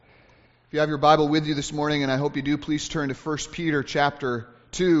If you have your Bible with you this morning, and I hope you do, please turn to 1 Peter chapter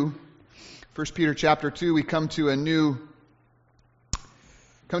 2. 1 Peter chapter 2, we come to a new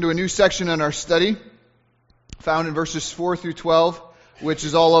section in our study, found in verses 4 through 12, which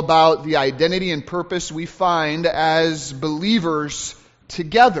is all about the identity and purpose we find as believers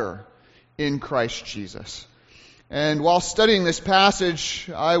together in Christ Jesus. And while studying this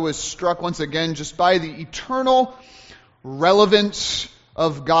passage, I was struck once again just by the eternal relevance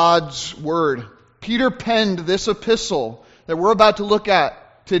of God's Word. Peter penned this epistle that we're about to look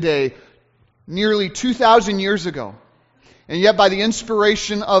at today nearly 2,000 years ago. And yet by the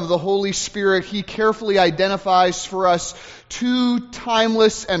inspiration of the Holy Spirit, he carefully identifies for us two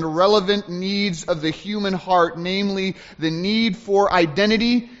timeless and relevant needs of the human heart, namely the need for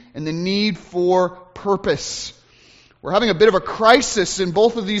identity and the need for purpose. We're having a bit of a crisis in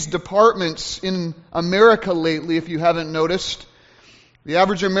both of these departments in America lately, if you haven't noticed. The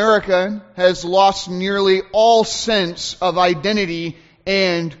average American has lost nearly all sense of identity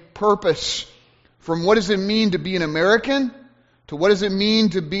and purpose. From what does it mean to be an American, to what does it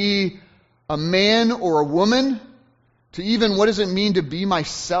mean to be a man or a woman, to even what does it mean to be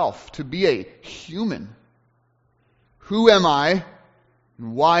myself, to be a human. Who am I,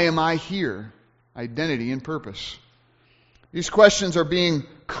 and why am I here? Identity and purpose. These questions are being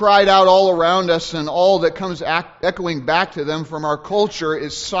cried out all around us, and all that comes echoing back to them from our culture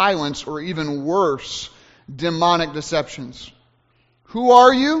is silence, or even worse, demonic deceptions. Who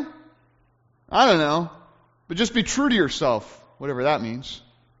are you? I don't know, but just be true to yourself, whatever that means.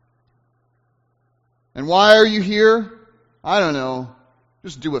 And why are you here? I don't know,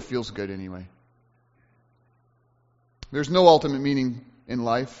 just do what feels good anyway. There's no ultimate meaning in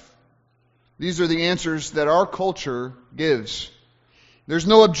life. These are the answers that our culture gives. There's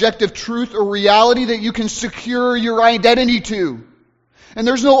no objective truth or reality that you can secure your identity to. And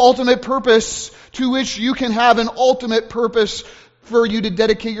there's no ultimate purpose to which you can have an ultimate purpose for you to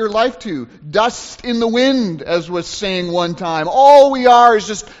dedicate your life to. Dust in the wind, as was saying one time. All we are is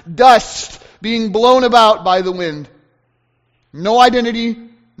just dust being blown about by the wind. No identity,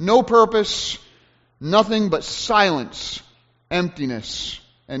 no purpose, nothing but silence, emptiness,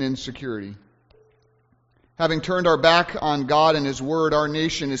 and insecurity. Having turned our back on God and His Word, our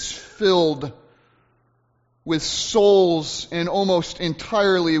nation is filled with souls and almost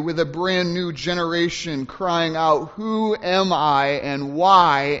entirely with a brand new generation crying out, who am I and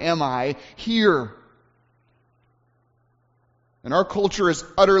why am I here? And our culture is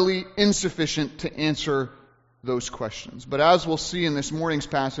utterly insufficient to answer those questions. But as we'll see in this morning's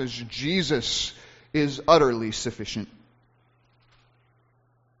passage, Jesus is utterly sufficient.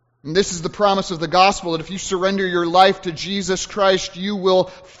 And this is the promise of the gospel, that if you surrender your life to Jesus Christ, you will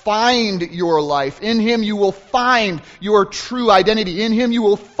find your life. In Him you will find your true identity. In Him you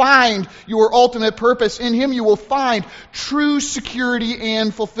will find your ultimate purpose. In Him you will find true security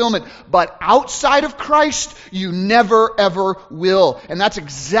and fulfillment. But outside of Christ, you never ever will. And that's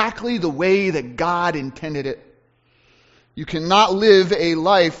exactly the way that God intended it. You cannot live a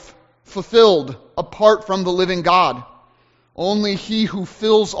life fulfilled apart from the living God. Only He who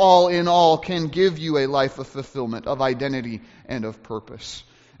fills all in all can give you a life of fulfillment, of identity, and of purpose.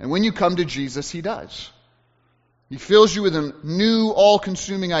 And when you come to Jesus, He does. He fills you with a new,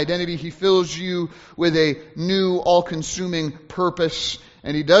 all-consuming identity. He fills you with a new, all-consuming purpose.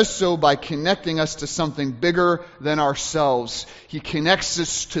 And He does so by connecting us to something bigger than ourselves. He connects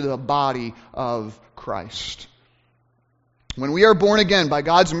us to the body of Christ. When we are born again by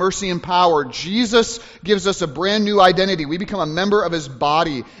God's mercy and power, Jesus gives us a brand new identity. We become a member of His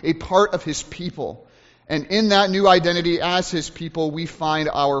body, a part of His people. And in that new identity as His people, we find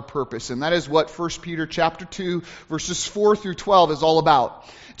our purpose. And that is what 1 Peter chapter 2, verses 4 through 12 is all about.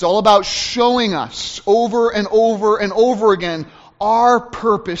 It's all about showing us over and over and over again our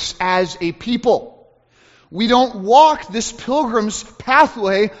purpose as a people. We don't walk this pilgrim's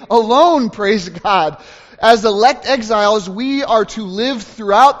pathway alone, praise God. As elect exiles, we are to live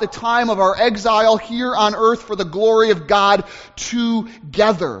throughout the time of our exile here on earth for the glory of God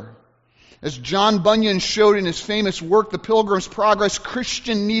together. As John Bunyan showed in his famous work, The Pilgrim's Progress,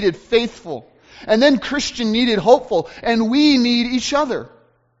 Christian needed faithful, and then Christian needed hopeful, and we need each other.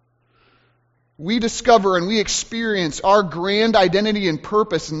 We discover and we experience our grand identity and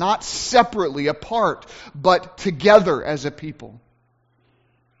purpose not separately, apart, but together as a people.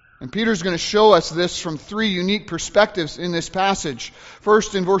 And Peter's going to show us this from three unique perspectives in this passage.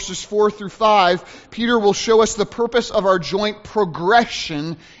 First, in verses 4 through 5, Peter will show us the purpose of our joint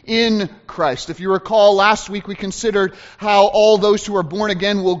progression in Christ. If you recall, last week we considered how all those who are born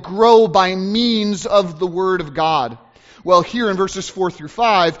again will grow by means of the Word of God. Well, here in verses 4 through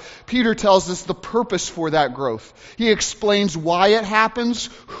 5, Peter tells us the purpose for that growth. He explains why it happens,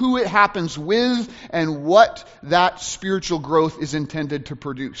 who it happens with, and what that spiritual growth is intended to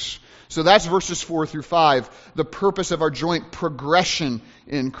produce. So that's verses 4 through 5, the purpose of our joint progression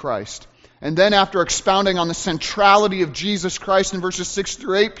in Christ. And then after expounding on the centrality of Jesus Christ in verses 6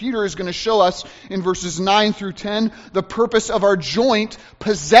 through 8, Peter is going to show us in verses 9 through 10 the purpose of our joint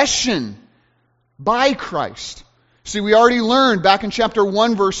possession by Christ. See, we already learned back in chapter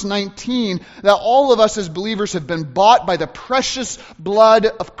 1, verse 19, that all of us as believers have been bought by the precious blood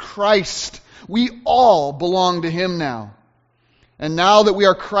of Christ. We all belong to Him now. And now that we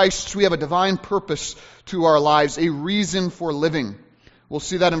are Christ's, we have a divine purpose to our lives, a reason for living. We'll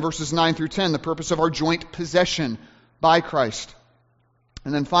see that in verses 9 through 10, the purpose of our joint possession by Christ.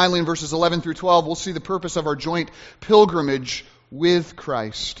 And then finally in verses 11 through 12, we'll see the purpose of our joint pilgrimage with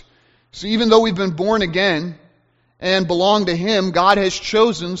Christ. So even though we've been born again and belong to Him, God has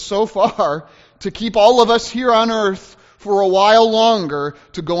chosen so far to keep all of us here on earth for a while longer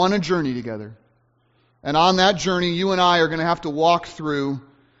to go on a journey together. And on that journey, you and I are going to have to walk through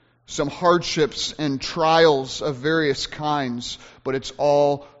some hardships and trials of various kinds, but it's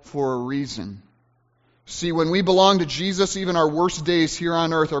all for a reason. See, when we belong to Jesus, even our worst days here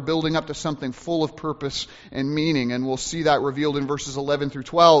on earth are building up to something full of purpose and meaning, and we'll see that revealed in verses 11 through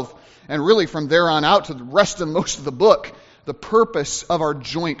 12, and really from there on out to the rest of most of the book, the purpose of our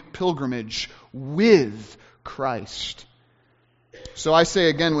joint pilgrimage with Christ. So I say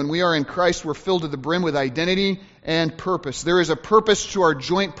again, when we are in Christ, we're filled to the brim with identity and purpose. There is a purpose to our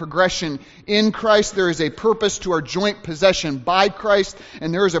joint progression in Christ. There is a purpose to our joint possession by Christ.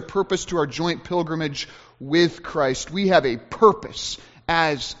 And there is a purpose to our joint pilgrimage with Christ. We have a purpose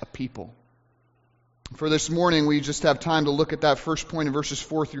as a people. For this morning, we just have time to look at that first point in verses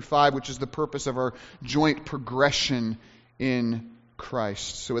 4 through 5, which is the purpose of our joint progression in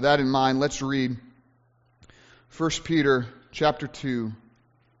Christ. So with that in mind, let's read 1 Peter chapter 2,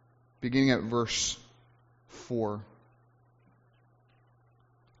 beginning at verse 4.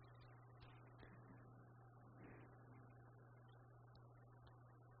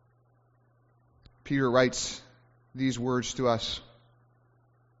 Peter writes these words to us.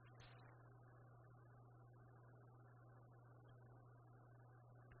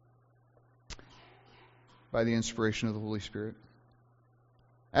 By the inspiration of the Holy Spirit.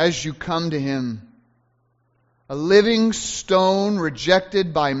 As you come to Him, a living stone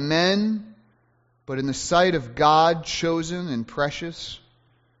rejected by men, but in the sight of God chosen and precious,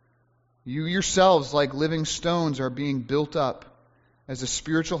 you yourselves, like living stones, are being built up as a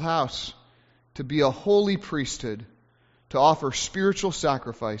spiritual house to be a holy priesthood, to offer spiritual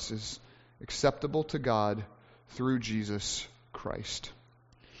sacrifices acceptable to God through Jesus Christ.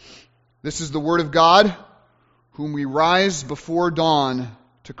 This is the Word of God, whom we rise before dawn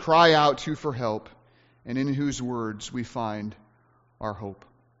to cry out to for help, and in whose words we find our hope.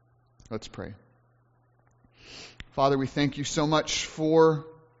 Let's pray. Father, we thank you so much for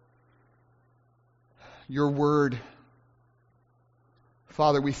your word.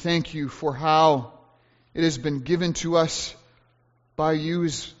 Father, we thank you for how it has been given to us by you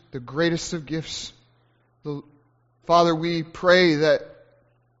as the greatest of gifts. Father, we pray that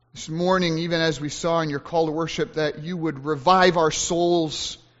this morning, even as we saw in your call to worship, that you would revive our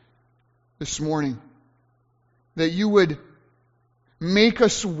souls this morning. That you would make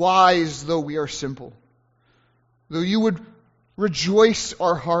us wise though we are simple. Though you would rejoice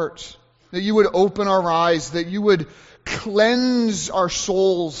our hearts. That you would open our eyes. That you would cleanse our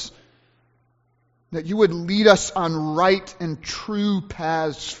souls. That you would lead us on right and true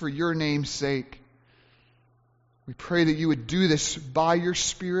paths for your name's sake. We pray that you would do this by your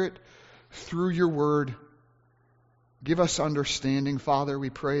Spirit, through your word. Give us understanding, Father, we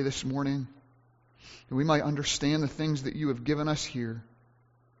pray this morning. That we might understand the things that you have given us here.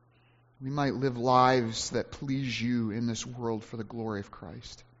 We might live lives that please you in this world for the glory of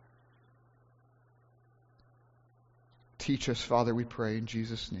Christ. Teach us, Father, we pray in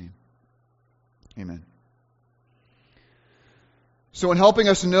Jesus' name. Amen. So in helping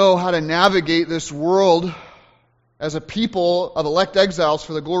us know how to navigate this world as a people of elect exiles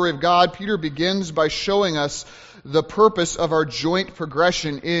for the glory of God, Peter begins by showing us the purpose of our joint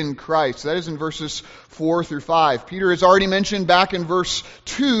progression in Christ. That is in verses 4 through 5. Peter has already mentioned back in verse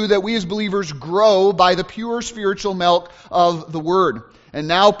 2 that we as believers grow by the pure spiritual milk of the Word. And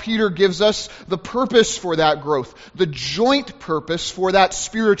now Peter gives us the purpose for that growth, the joint purpose for that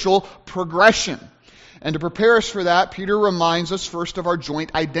spiritual progression. And to prepare us for that, Peter reminds us first of our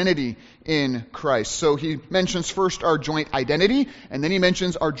joint identity in Christ. So he mentions first our joint identity, and then he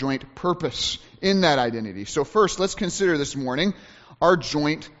mentions our joint purpose in that identity. So first, let's consider this morning our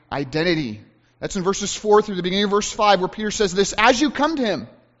joint identity. That's in verses 4 through the beginning of verse 5, where Peter says this, "As you come to him,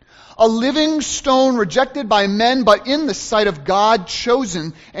 a living stone rejected by men, but in the sight of God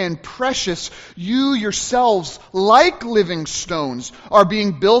chosen and precious, you yourselves, like living stones, are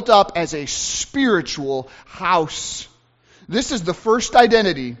being built up as a spiritual house." This is the first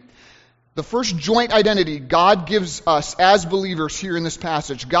identity, the first joint identity God gives us as believers here in this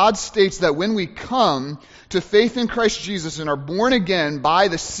passage. God states that when we come to faith in Christ Jesus and are born again by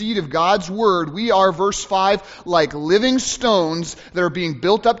the seed of God's Word, we are, verse 5, like living stones that are being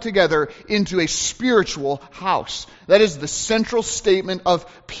built up together into a spiritual house. That is the central statement of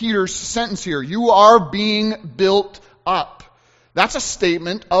Peter's sentence here. You are being built up. That's a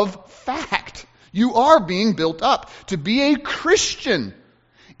statement of fact. You are being built up. To be a Christian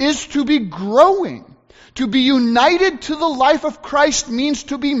is to be growing. To be united to the life of Christ means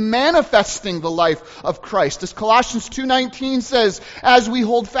to be manifesting the life of Christ. As Colossians 2:19 says, as we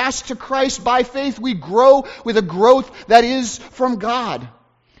hold fast to Christ by faith, we grow with a growth that is from God.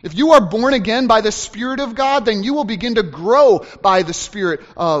 If you are born again by the Spirit of God, then you will begin to grow by the Spirit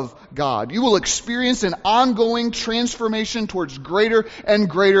of God. You will experience an ongoing transformation towards greater and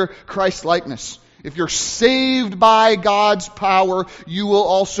greater Christ-likeness. If you're saved by God's power, you will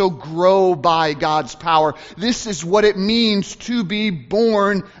also grow by God's power. This is what it means to be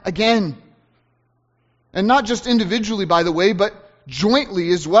born again. And not just individually, by the way, but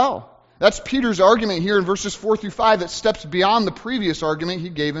jointly as well. That's Peter's argument here in verses 4 through 5 that steps beyond the previous argument he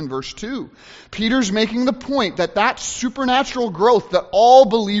gave in verse 2. Peter's making the point that supernatural growth that all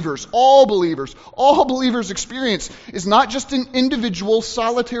believers experience is not just an individual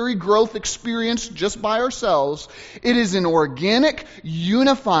solitary growth experience just by ourselves. It is an organic,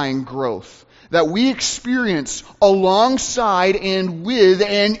 unifying growth that we experience alongside and with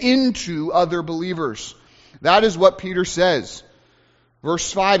and into other believers. That is what Peter says.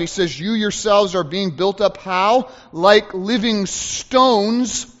 Verse 5, he says, you yourselves are being built up how? Like living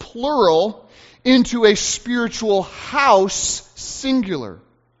stones, plural, into a spiritual house, singular.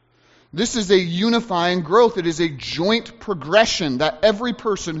 This is a unifying growth. It is a joint progression that every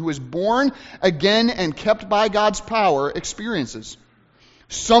person who is born again and kept by God's power experiences.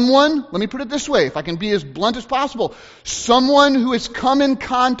 Someone, let me put it this way, if I can be as blunt as possible, someone who has come in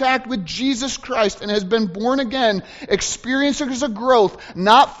contact with Jesus Christ and has been born again experiences a growth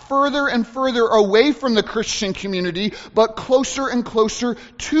not further and further away from the Christian community, but closer and closer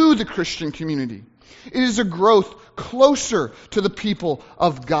to the Christian community. It is a growth closer to the people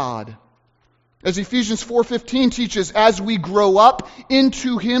of God. As Ephesians 4:15 teaches, as we grow up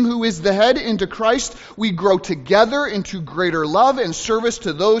into Him who is the head, into Christ, we grow together into greater love and service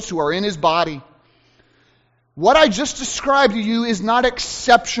to those who are in His body. What I just described to you is not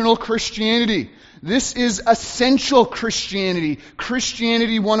exceptional Christianity. This is essential Christianity,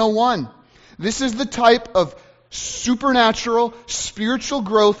 Christianity 101. This is the type of supernatural, spiritual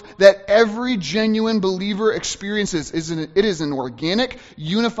growth that every genuine believer experiences. It is an organic,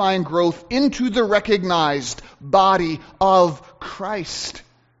 unifying growth into the recognized body of Christ.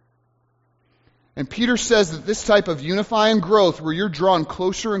 And Peter says that this type of unifying growth, where you're drawn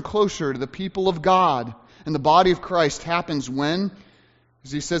closer and closer to the people of God and the body of Christ, happens when,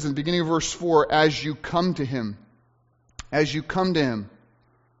 as he says in the beginning of verse 4, as you come to Him. As you come to Him.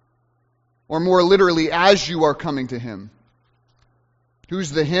 Or more literally, as you are coming to Him.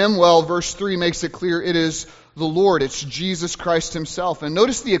 Who's the Him? Well, verse 3 makes it clear it is the Lord. It's Jesus Christ Himself. And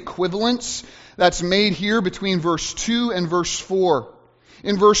notice the equivalence that's made here between verse 2 and verse 4.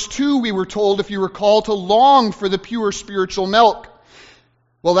 In verse 2, we were told, if you recall, to long for the pure spiritual milk.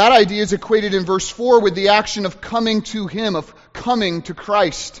 Well, that idea is equated in verse 4 with the action of coming to Him, of coming to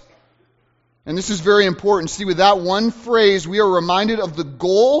Christ. And this is very important. See, with that one phrase, we are reminded of the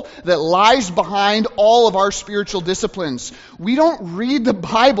goal that lies behind all of our spiritual disciplines. We don't read the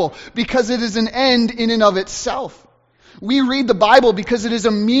Bible because it is an end in and of itself. We read the Bible because it is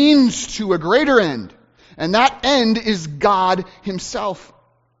a means to a greater end. And that end is God Himself.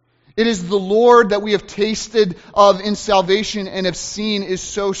 It is the Lord that we have tasted of in salvation and have seen is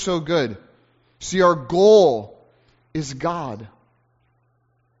so, so good. See, our goal is God.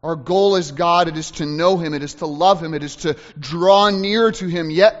 Our goal is God. It is to know Him. It is to love Him. It is to draw near to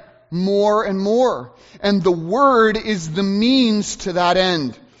Him yet more and more. And the Word is the means to that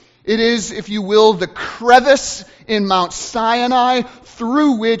end. It is, if you will, the crevice in Mount Sinai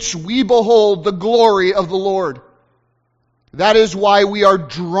through which we behold the glory of the Lord. That is why we are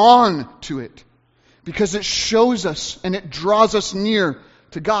drawn to it. Because it shows us and it draws us near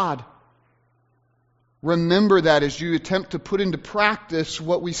to God. Remember that as you attempt to put into practice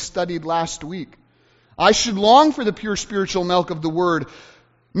what we studied last week. I should long for the pure spiritual milk of the Word,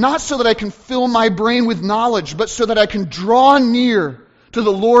 not so that I can fill my brain with knowledge, but so that I can draw near to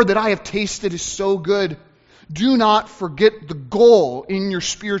the Lord that I have tasted is so good. Do not forget the goal in your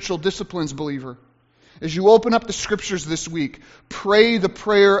spiritual disciplines, believer. As you open up the Scriptures this week, pray the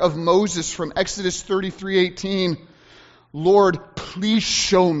prayer of Moses from Exodus 33:18. Lord, please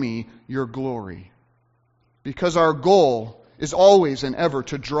show me your glory. Because our goal is always and ever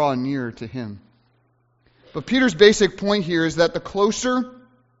to draw near to Him. But Peter's basic point here is that the closer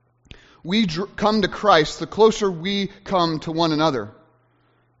we come to Christ, the closer we come to one another.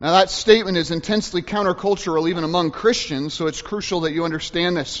 Now that statement is intensely countercultural even among Christians, so it's crucial that you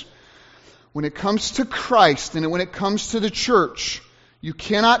understand this. When it comes to Christ and when it comes to the church, you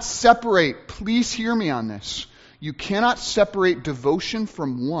cannot separate, please hear me on this, you cannot separate devotion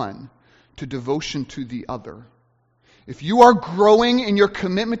from one to devotion to the other. If you are growing in your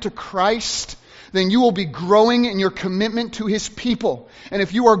commitment to Christ, then you will be growing in your commitment to His people. And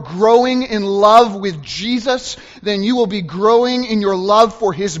if you are growing in love with Jesus, then you will be growing in your love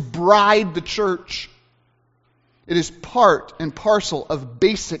for His bride, the church. It is part and parcel of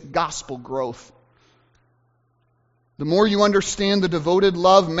basic gospel growth. The more you understand the devoted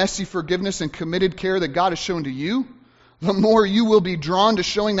love, messy forgiveness, and committed care that God has shown to you, the more you will be drawn to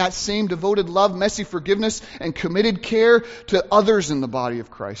showing that same devoted love, messy forgiveness, and committed care to others in the body of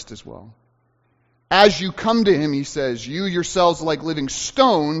Christ as well. As you come to Him, he says, you yourselves like living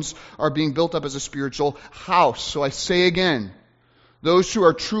stones are being built up as a spiritual house. So I say again, those who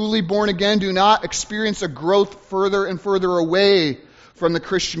are truly born again do not experience a growth further and further away from the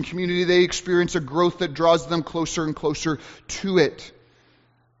Christian community. They experience a growth that draws them closer and closer to it.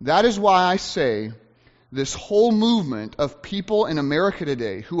 That is why I say this whole movement of people in America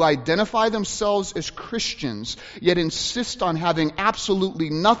today who identify themselves as Christians yet insist on having absolutely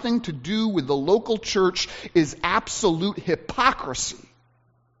nothing to do with the local church is absolute hypocrisy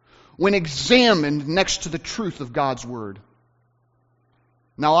when examined next to the truth of God's Word.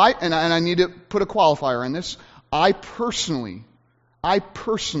 Now, I need to put a qualifier on this. I personally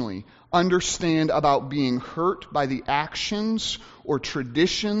understand about being hurt by the actions or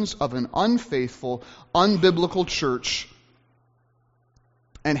traditions of an unfaithful, unbiblical church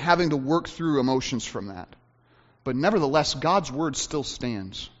and having to work through emotions from that. But nevertheless, God's Word still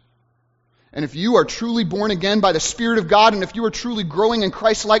stands. And if you are truly born again by the Spirit of God, and if you are truly growing in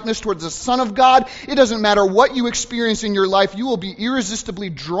Christ's likeness towards the Son of God, it doesn't matter what you experience in your life, you will be irresistibly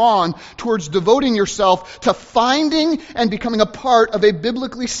drawn towards devoting yourself to finding and becoming a part of a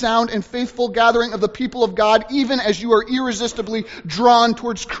biblically sound and faithful gathering of the people of God, even as you are irresistibly drawn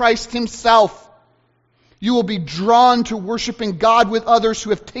towards Christ Himself. You will be drawn to worshiping God with others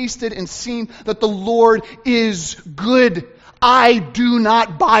who have tasted and seen that the Lord is good. I do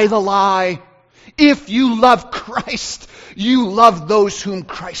not buy the lie. If you love Christ, you love those whom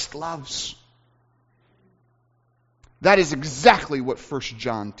Christ loves. That is exactly what 1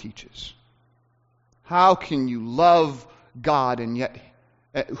 John teaches. How can you love God and yet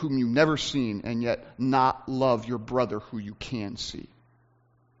whom you've never seen and yet not love your brother who you can see?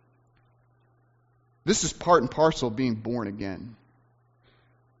 This is part and parcel of being born again.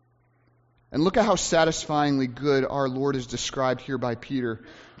 And look at how satisfyingly good our Lord is described here by Peter.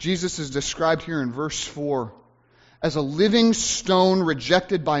 Jesus is described here in verse 4 as a living stone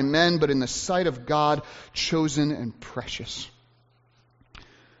rejected by men, but in the sight of God, chosen and precious.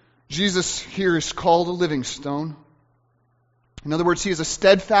 Jesus here is called a living stone. In other words, He is a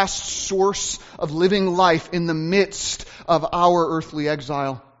steadfast source of living life in the midst of our earthly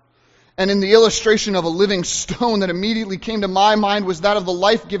exile. And in the illustration of a living stone that immediately came to my mind was that of the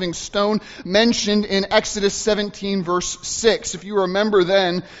life-giving stone mentioned in Exodus 17 verse 6. If you remember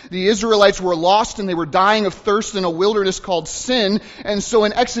then, the Israelites were lost and they were dying of thirst in a wilderness called Sin. And so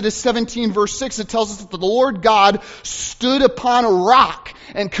in Exodus 17 verse 6 it tells us that the Lord God stood upon a rock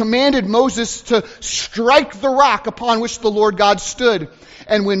and commanded Moses to strike the rock upon which the Lord God stood.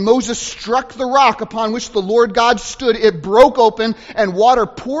 And when Moses struck the rock upon which the Lord God stood, it broke open and water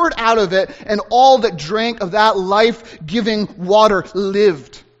poured out of it, and all that drank of that life-giving water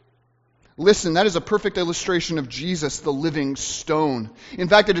lived. Listen, that is a perfect illustration of Jesus, the living stone. In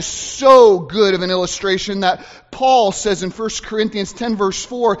fact, it is so good of an illustration that Paul says in 1 Corinthians 10 verse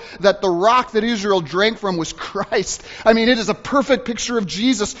 4 that the rock that Israel drank from was Christ. I mean, it is a perfect picture of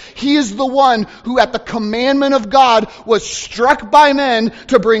Jesus. He is the one who at the commandment of God was struck by men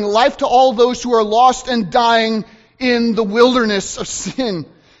to bring life to all those who are lost and dying in the wilderness of sin.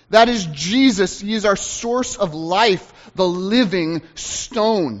 That is Jesus. He is our source of life, the living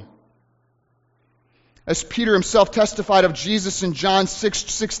stone. As Peter himself testified of Jesus in John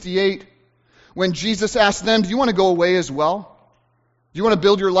 6:68, when Jesus asked them, do you want to go away as well? Do you want to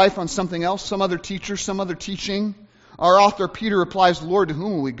build your life on something else, some other teacher, some other teaching? Our author Peter replies, Lord, to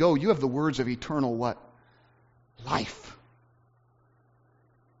whom will we go? You have the words of eternal what? Life.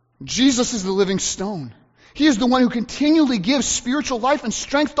 Jesus is the living stone. He is the one who continually gives spiritual life and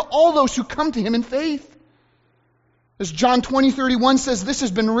strength to all those who come to him in faith. As John 20:31 says, this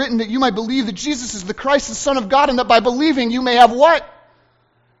has been written that you might believe that Jesus is the Christ, the Son of God, and that by believing you may have what?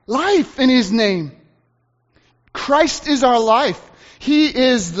 Life in his name. Christ is our life. He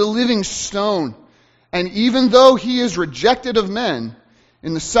is the living stone. And even though he is rejected of men,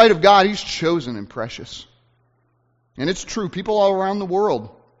 in the sight of God, he's chosen and precious. And it's true, people all around the world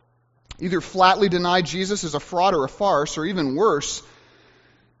either flatly deny Jesus as a fraud or a farce, or even worse,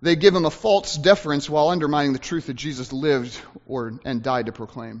 they give him a false deference while undermining the truth that Jesus lived and died to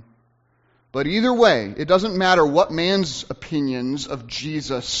proclaim. But either way, it doesn't matter what man's opinions of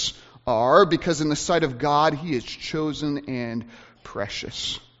Jesus are, because in the sight of God, he is chosen and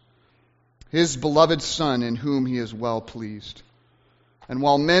precious. His beloved Son, in whom he is well pleased. And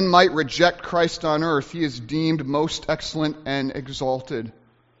while men might reject Christ on earth, he is deemed most excellent and exalted,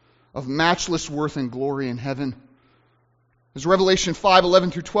 of matchless worth and glory in heaven. As Revelation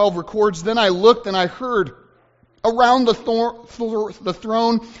 5:11-12 records, then I looked and I heard around the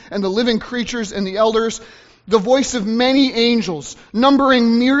throne and the living creatures and the elders the voice of many angels,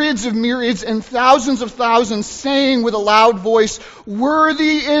 numbering myriads of myriads and thousands of thousands, saying with a loud voice,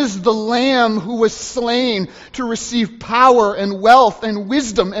 worthy is the Lamb who was slain to receive power and wealth and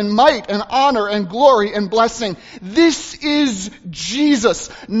wisdom and might and honor and glory and blessing. This is Jesus,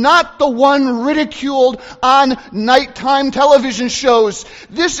 not the one ridiculed on nighttime television shows.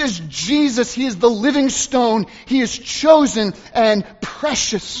 This is Jesus. He is the living stone. He is chosen and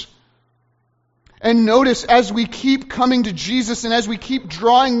precious. And notice, as we keep coming to Jesus and as we keep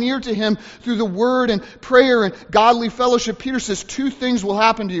drawing near to him through the word and prayer and godly fellowship, Peter says two things will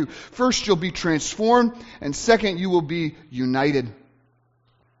happen to you. First, you'll be transformed, and second, you will be united.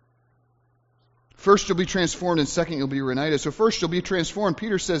 First, you'll be transformed, and second, you'll be united. So first, you'll be transformed.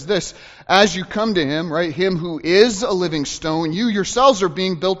 Peter says this, as you come to him, right, him who is a living stone, you yourselves are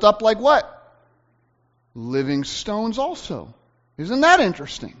being built up like what? Living stones also. Isn't that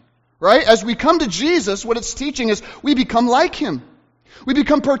interesting? Right? As we come to Jesus, what it's teaching is we become like him. We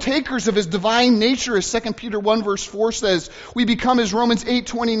become partakers of his divine nature, as 2 Peter 1 verse 4 says. We become, as Romans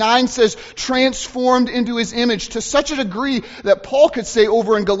 8:29 says, transformed into his image to such a degree that Paul could say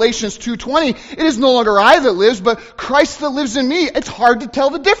over in Galatians 2:20, it is no longer I that lives, but Christ that lives in me. It's hard to tell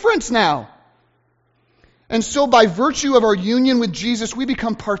the difference now. And so by virtue of our union with Jesus, we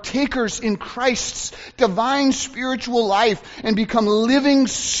become partakers in Christ's divine spiritual life and become living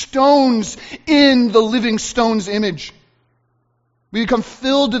stones in the living stone's image. We become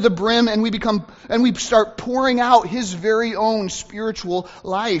filled to the brim and we start pouring out his very own spiritual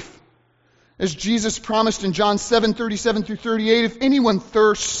life. As Jesus promised in John 7:37-38, if anyone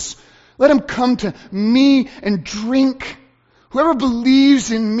thirsts, let him come to me and drink. Whoever believes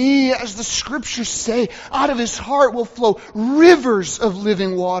in me, as the scriptures say, out of his heart will flow rivers of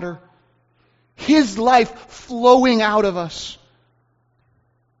living water. His life flowing out of us.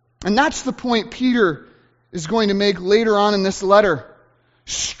 And that's the point Peter is going to make later on in this letter.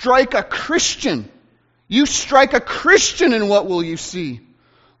 Strike a Christian. You strike a Christian, and what will you see?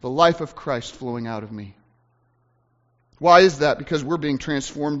 The life of Christ flowing out of me. Why is that? Because we're being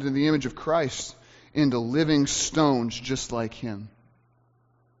transformed into the image of Christ, into living stones just like him.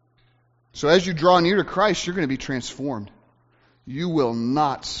 So as you draw near to Christ, you're going to be transformed. You will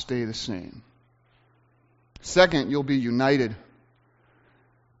not stay the same. Second, you'll be united.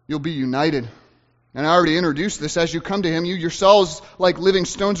 You'll be united. And I already introduced this. As you come to him, you yourselves, like living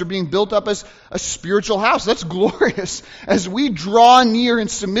stones, are being built up as a spiritual house. That's glorious. As we draw near in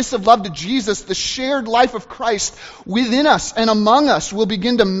submissive love to Jesus, the shared life of Christ within us and among us will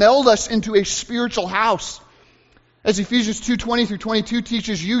begin to meld us into a spiritual house. As Ephesians 2:20-22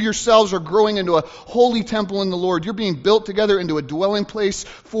 teaches, you yourselves are growing into a holy temple in the Lord. You're being built together into a dwelling place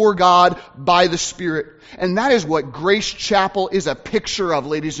for God by the Spirit. And that is what Grace Chapel is a picture of,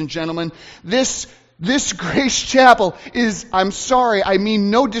 ladies and gentlemen. This Grace Chapel is, I'm sorry, I mean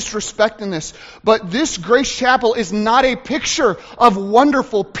no disrespect in this, but this Grace Chapel is not a picture of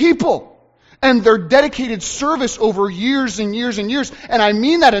wonderful people and their dedicated service over years and years and years. And I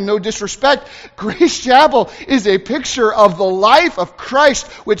mean that in no disrespect. Grace Chapel is a picture of the life of Christ,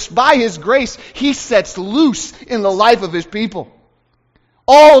 which by his grace he sets loose in the life of his people.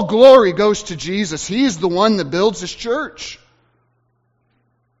 All glory goes to Jesus. He is the one that builds his church.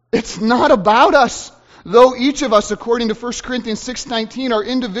 It's not about us. Though each of us, according to 1 Corinthians 6:19, are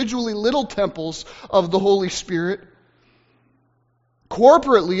individually little temples of the Holy Spirit,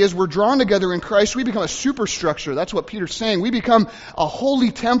 corporately, as we're drawn together in Christ, we become a superstructure. That's what Peter's saying. We become a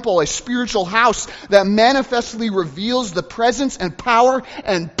holy temple, a spiritual house that manifestly reveals the presence and power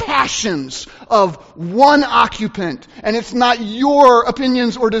and passions of one occupant. And it's not your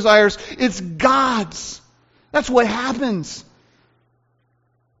opinions or desires, it's God's. That's what happens.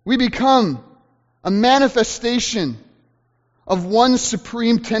 We become a manifestation of one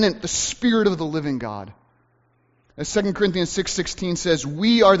supreme tenant, the Spirit of the living God. As 2 Corinthians 6:16 says,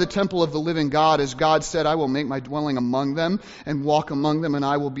 we are the temple of the living God. As God said, I will make my dwelling among them and walk among them, and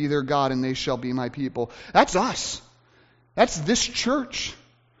I will be their God, and they shall be my people. That's us. That's this church.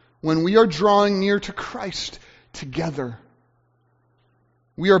 When we are drawing near to Christ together,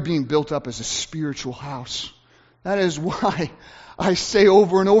 we are being built up as a spiritual house. That is why I say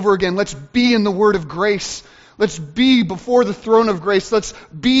over and over again, let's be in the Word of grace. Let's be before the throne of grace. Let's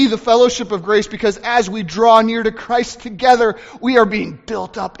be the fellowship of grace, because as we draw near to Christ together, we are being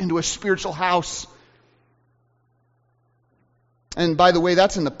built up into a spiritual house. And by the way,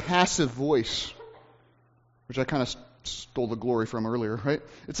 that's in the passive voice, which I kind of stole the glory from earlier, right?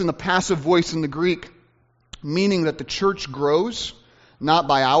 It's in the passive voice in the Greek, meaning that the church grows not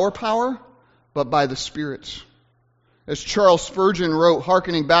by our power, but by the Spirit's. As Charles Spurgeon wrote,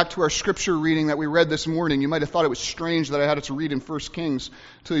 hearkening back to our scripture reading that we read this morning, you might have thought it was strange that I had it to read in 1 Kings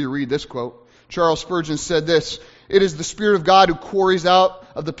until you read this quote. Charles Spurgeon said this, it is the Spirit of God who quarries out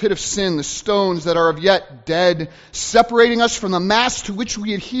of the pit of sin the stones that are of yet dead, separating us from the mass to which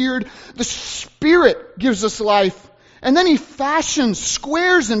we adhered. The Spirit gives us life. And then He fashions,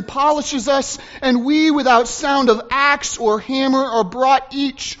 squares, and polishes us, and we, without sound of axe or hammer, are brought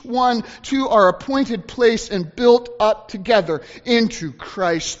each one to our appointed place and built up together into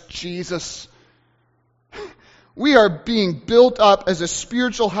Christ Jesus. We are being built up as a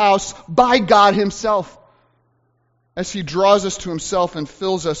spiritual house by God Himself, as He draws us to Himself and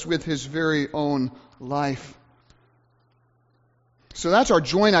fills us with His very own life. So that's our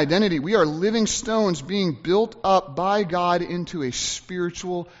joint identity. We are living stones being built up by God into a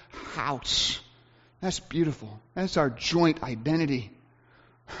spiritual house. That's beautiful. That's our joint identity.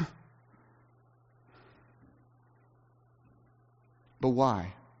 But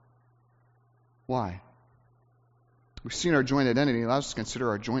why? Why? We've seen our joint identity. It allows us to consider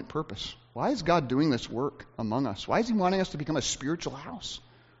our joint purpose. Why is God doing this work among us? Why is He wanting us to become a spiritual house?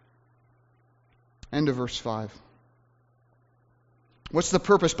 End of verse 5. What's the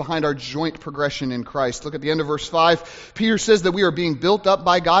purpose behind our joint progression in Christ? Look at the end of verse 5. Peter says that we are being built up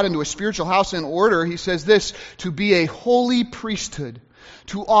by God into a spiritual house in order, he says this, to be a holy priesthood,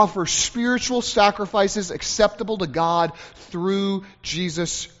 to offer spiritual sacrifices acceptable to God through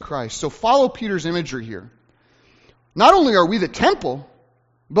Jesus Christ. So follow Peter's imagery here. Not only are we the temple,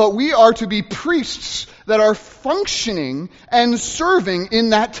 but we are to be priests that are functioning and serving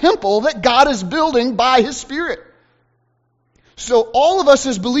in that temple that God is building by His Spirit. So all of us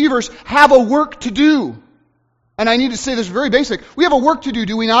as believers have a work to do. And I need to say this very basic. We have a work to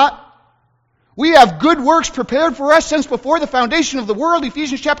do we not? We have good works prepared for us since before the foundation of the world,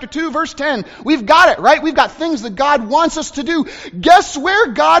 Ephesians chapter 2, verse 10. We've got it, right? We've got things that God wants us to do. Guess where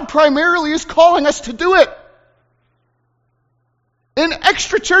God primarily is calling us to do it? In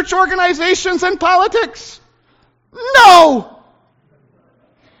extra church organizations and politics? No!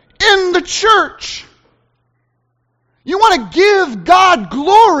 In the church. You want to give God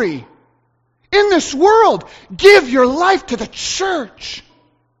glory in this world, give your life to the church.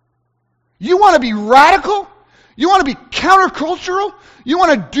 You want to be radical? You want to be countercultural? You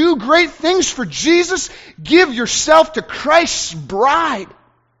want to do great things for Jesus? Give yourself to Christ's bride.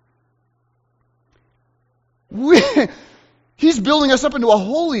 He's building us up into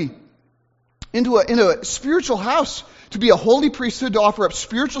a spiritual house, to be a holy priesthood, to offer up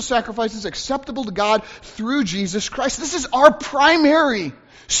spiritual sacrifices acceptable to God through Jesus Christ. This is our primary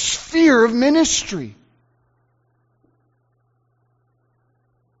sphere of ministry.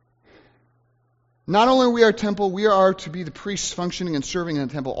 Not only are we our temple, we are to be the priests functioning and serving in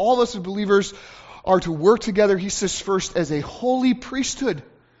the temple. All of us as believers are to work together, he says first, as a holy priesthood.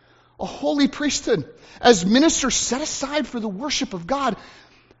 A holy priesthood. As ministers set aside for the worship of God.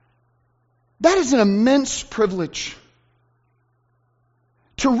 That is an immense privilege.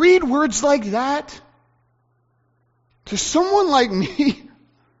 To read words like that to someone like me,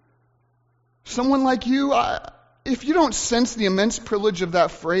 someone like you, if you don't sense the immense privilege of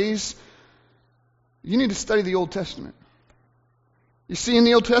that phrase, you need to study the Old Testament. You see, in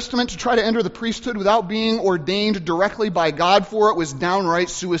the Old Testament, to try to enter the priesthood without being ordained directly by God for it was downright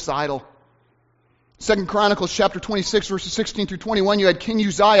suicidal. 2 Chronicles chapter 26, verses 16 through 21, you had King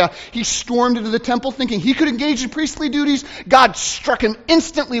Uzziah. He stormed into the temple thinking he could engage in priestly duties. God struck him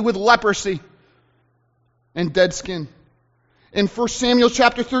instantly with leprosy and dead skin. In 1 Samuel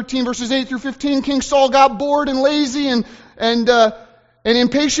chapter 13, verses 8 through 15, King Saul got bored and lazy and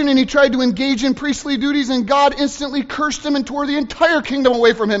impatient, and he tried to engage in priestly duties, and God instantly cursed him and tore the entire kingdom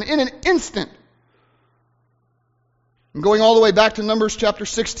away from him in an instant. And going all the way back to Numbers chapter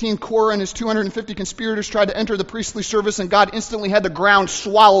 16, Korah and his 250 conspirators tried to enter the priestly service, and God instantly had the ground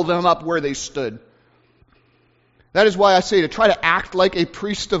swallow them up where they stood. That is why I say to try to act like a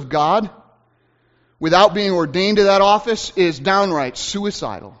priest of God without being ordained to that office is downright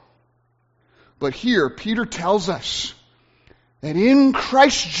suicidal. But here, Peter tells us that in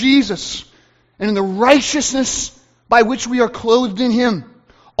Christ Jesus and in the righteousness by which we are clothed in Him,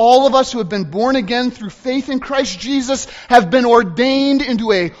 all of us who have been born again through faith in Christ Jesus have been ordained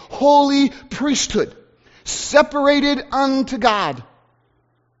into a holy priesthood, separated unto God.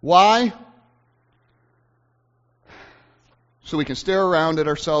 Why? So we can stare around at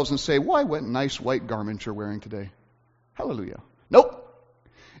ourselves and say, why, what nice white garments you're wearing today. Hallelujah. Nope.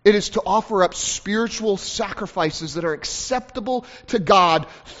 It is to offer up spiritual sacrifices that are acceptable to God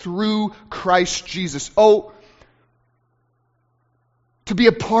through Christ Jesus. Oh, to be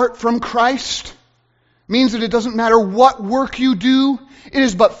apart from Christ means that it doesn't matter what work you do, it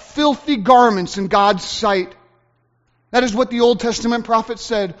is but filthy garments in God's sight. That is what the Old Testament prophet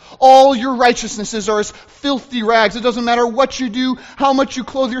said. All your righteousnesses are as filthy rags. It doesn't matter what you do, how much you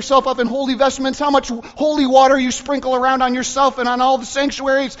clothe yourself up in holy vestments, how much holy water you sprinkle around on yourself and on all the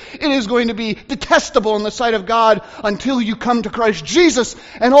sanctuaries. It is going to be detestable in the sight of God until you come to Christ Jesus,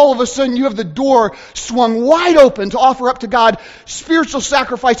 and all of a sudden you have the door swung wide open to offer up to God spiritual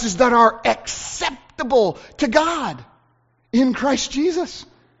sacrifices that are acceptable to God in Christ Jesus.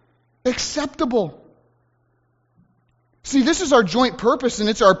 Acceptable. See, this is our joint purpose, and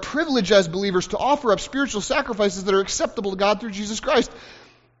it's our privilege as believers to offer up spiritual sacrifices that are acceptable to God through Jesus Christ.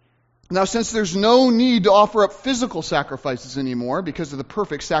 Now, since there's no need to offer up physical sacrifices anymore because of the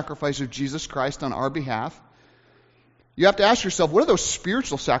perfect sacrifice of Jesus Christ on our behalf, you have to ask yourself, what do those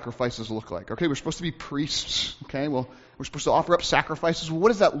spiritual sacrifices look like? Okay, we're supposed to be priests. Okay, well, we're supposed to offer up sacrifices. Well, what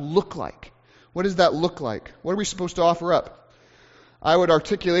does that look like? What does that look like? What are we supposed to offer up? I would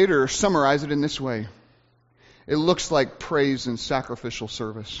articulate or summarize it in this way. It looks like praise and sacrificial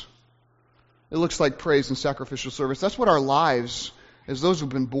service. It looks like praise and sacrificial service. That's what our lives, as those who've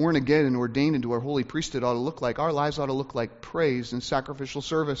been born again and ordained into our holy priesthood, ought to look like. Our lives ought to look like praise and sacrificial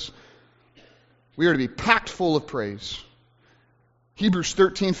service. We are to be packed full of praise. Hebrews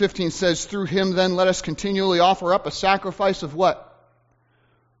 13:15 says, through Him then let us continually offer up a sacrifice of what?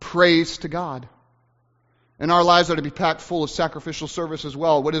 Praise to God. And our lives are to be packed full of sacrificial service as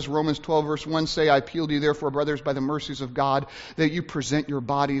well. What does Romans 12 verse 1 say? I appeal to you therefore, brothers, by the mercies of God, that you present your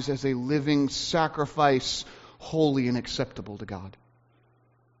bodies as a living sacrifice, holy and acceptable to God.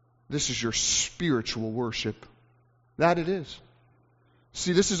 This is your spiritual worship. That it is.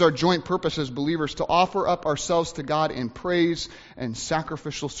 See, this is our joint purpose as believers, to offer up ourselves to God in praise and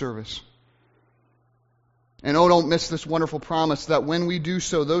sacrificial service. And oh, don't miss this wonderful promise that when we do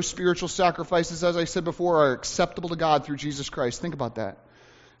so, those spiritual sacrifices, as I said before, are acceptable to God through Jesus Christ. Think about that.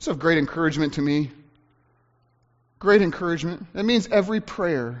 It's of great encouragement to me. Great encouragement. That means every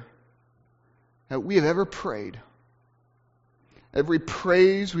prayer that we have ever prayed, every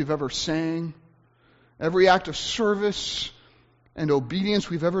praise we've ever sang, every act of service and obedience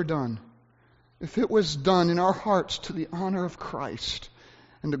we've ever done, if it was done in our hearts to the honor of Christ,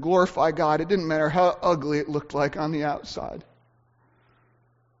 and to glorify God, it didn't matter how ugly it looked like on the outside,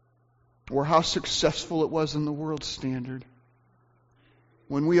 or how successful it was in the world's standard.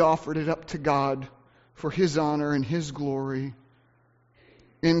 When we offered it up to God for His honor and His glory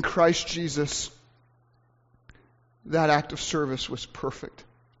in Christ Jesus, that act of service was perfect.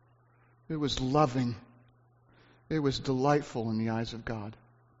 It was loving. It was delightful in the eyes of God.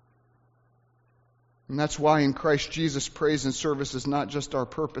 And that's why in Christ Jesus, praise and service is not just our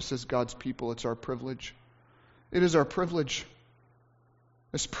purpose as God's people, it's our privilege. It is our privilege.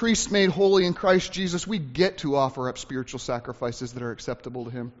 As priests made holy in Christ Jesus, we get to offer up spiritual sacrifices that are acceptable to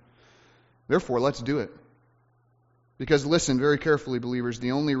Him. Therefore, let's do it. Because listen very carefully, believers,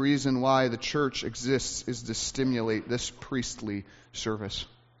 the only reason why the church exists is to stimulate this priestly service.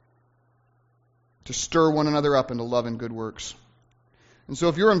 To stir one another up into love and good works. And so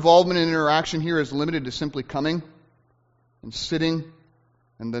if your involvement in interaction here is limited to simply coming and sitting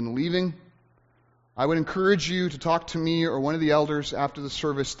and then leaving, I would encourage you to talk to me or one of the elders after the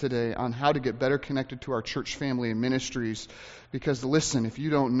service today on how to get better connected to our church family and ministries. Because listen, if you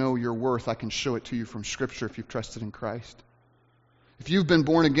don't know your worth, I can show it to you from Scripture if you've trusted in Christ. If you've been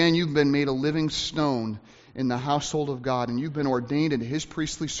born again, you've been made a living stone in the household of God, and you've been ordained into His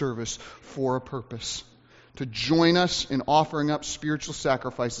priestly service for a purpose. To join us in offering up spiritual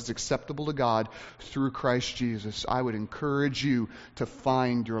sacrifices acceptable to God through Christ Jesus. I would encourage you to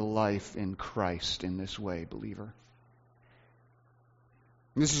find your life in Christ in this way, believer.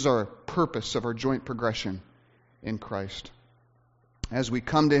 And this is our purpose of our joint progression in Christ. As we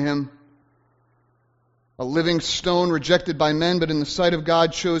come to Him, a living stone rejected by men, but in the sight of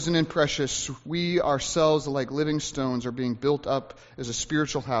God chosen and precious, we ourselves, like living stones, are being built up as a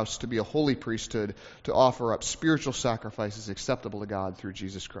spiritual house to be a holy priesthood, to offer up spiritual sacrifices acceptable to God through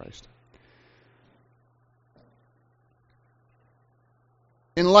Jesus Christ.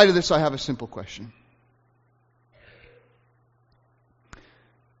 In light of this, I have a simple question.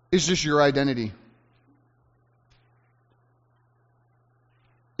 Is this your identity?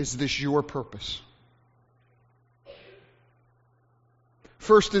 Is this your purpose?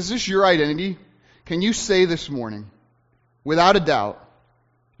 First, is this your identity? Can you say this morning, without a doubt,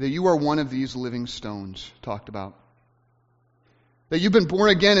 that you are one of these living stones talked about? That you've been born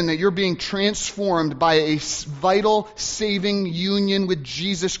again and that you're being transformed by a vital, saving union with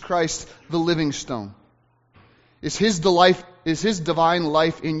Jesus Christ, the living stone. Is His divine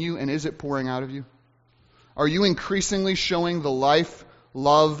life in you, and is it pouring out of you? Are you increasingly showing the life,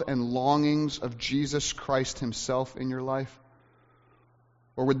 love, and longings of Jesus Christ Himself in your life?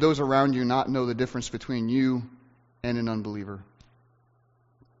 Or would those around you not know the difference between you and an unbeliever?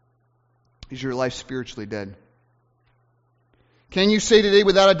 Is your life spiritually dead? Can you say today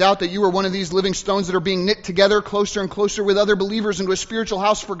without a doubt that you are one of these living stones that are being knit together closer and closer with other believers into a spiritual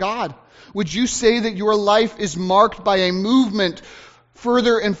house for God? Would you say that your life is marked by a movement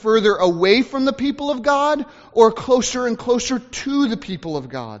further and further away from the people of God, or closer and closer to the people of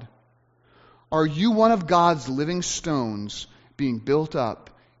God? Are you one of God's living stones being built up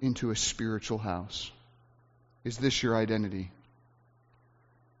into a spiritual house? Is this your identity?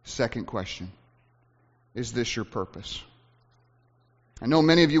 Second question, is this your purpose? I know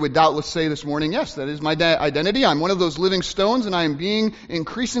many of you would doubtless say this morning, yes, that is my identity. I'm one of those living stones, and I am being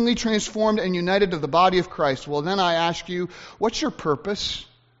increasingly transformed and united to the body of Christ. Well, then I ask you, what's your purpose?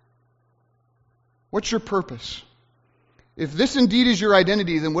 What's your purpose? If this indeed is your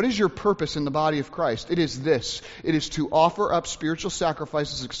identity, then what is your purpose in the body of Christ? It is this. It is to offer up spiritual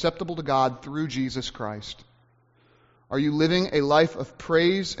sacrifices acceptable to God through Jesus Christ. Are you living a life of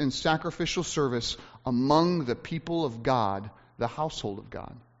praise and sacrificial service among the people of God, the household of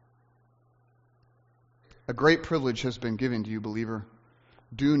God? A great privilege has been given to you, believer.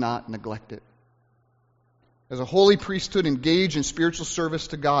 Do not neglect it. As a holy priesthood, engage in spiritual service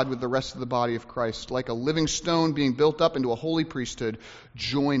to God with the rest of the body of Christ. Like a living stone being built up into a holy priesthood,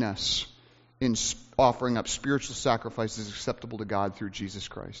 join us in offering up spiritual sacrifices acceptable to God through Jesus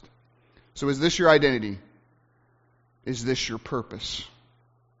Christ. So is this your identity? Is this your purpose?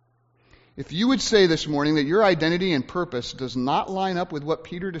 If you would say this morning that your identity and purpose does not line up with what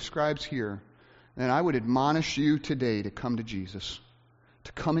Peter describes here, then I would admonish you today to come to Jesus,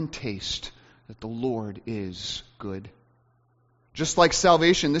 to come and taste that the Lord is good. Just like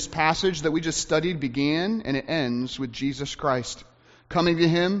salvation, this passage that we just studied began and it ends with Jesus Christ, coming to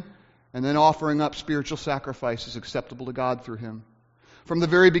Him and then offering up spiritual sacrifices acceptable to God through Him. From the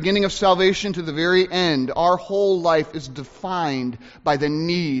very beginning of salvation to the very end, our whole life is defined by the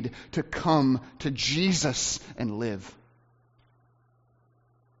need to come to Jesus and live.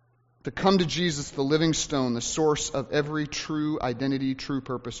 To come to Jesus, the living stone, the source of every true identity, true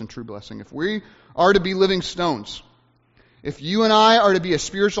purpose, and true blessing. If we are to be living stones, if you and I are to be a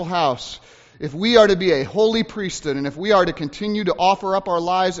spiritual house, if we are to be a holy priesthood, and if we are to continue to offer up our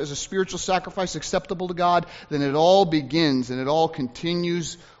lives as a spiritual sacrifice acceptable to God, then it all begins and it all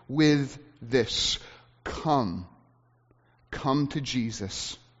continues with this. Come. Come to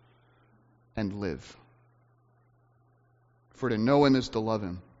Jesus and live. For to know Him is to love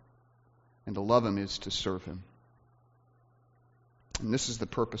Him, and to love Him is to serve Him. And this is the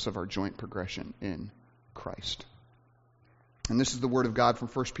purpose of our joint progression in Christ. And this is the Word of God from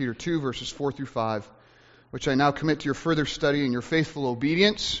 1 Peter 2, verses 4 through 5, which I now commit to your further study and your faithful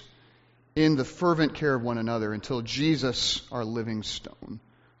obedience in the fervent care of one another until Jesus, our living stone,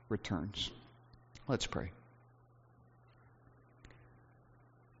 returns. Let's pray.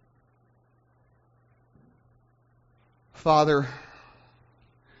 Father,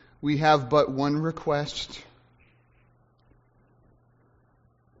 we have but one request.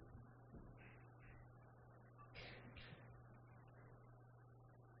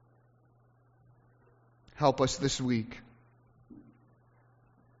 help us this week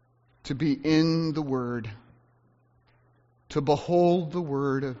to be in the Word, to behold the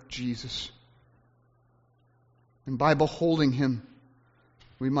Word of Jesus. And by beholding Him,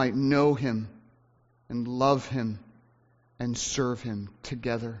 we might know Him and love Him and serve Him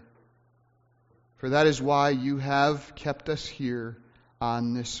together. For that is why you have kept us here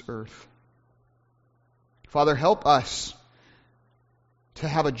on this earth. Father, help us to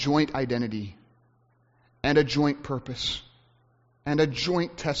have a joint identity and a joint purpose and a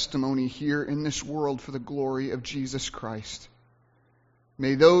joint testimony here in this world for the glory of Jesus Christ.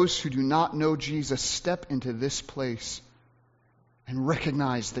 May those who do not know Jesus step into this place and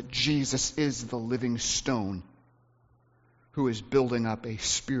recognize that Jesus is the living stone who is building up a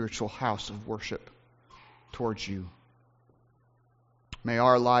spiritual house of worship towards you. May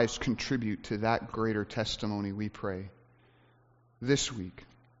our lives contribute to that greater testimony, we pray, this week.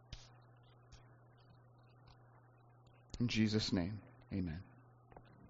 In Jesus' name, amen.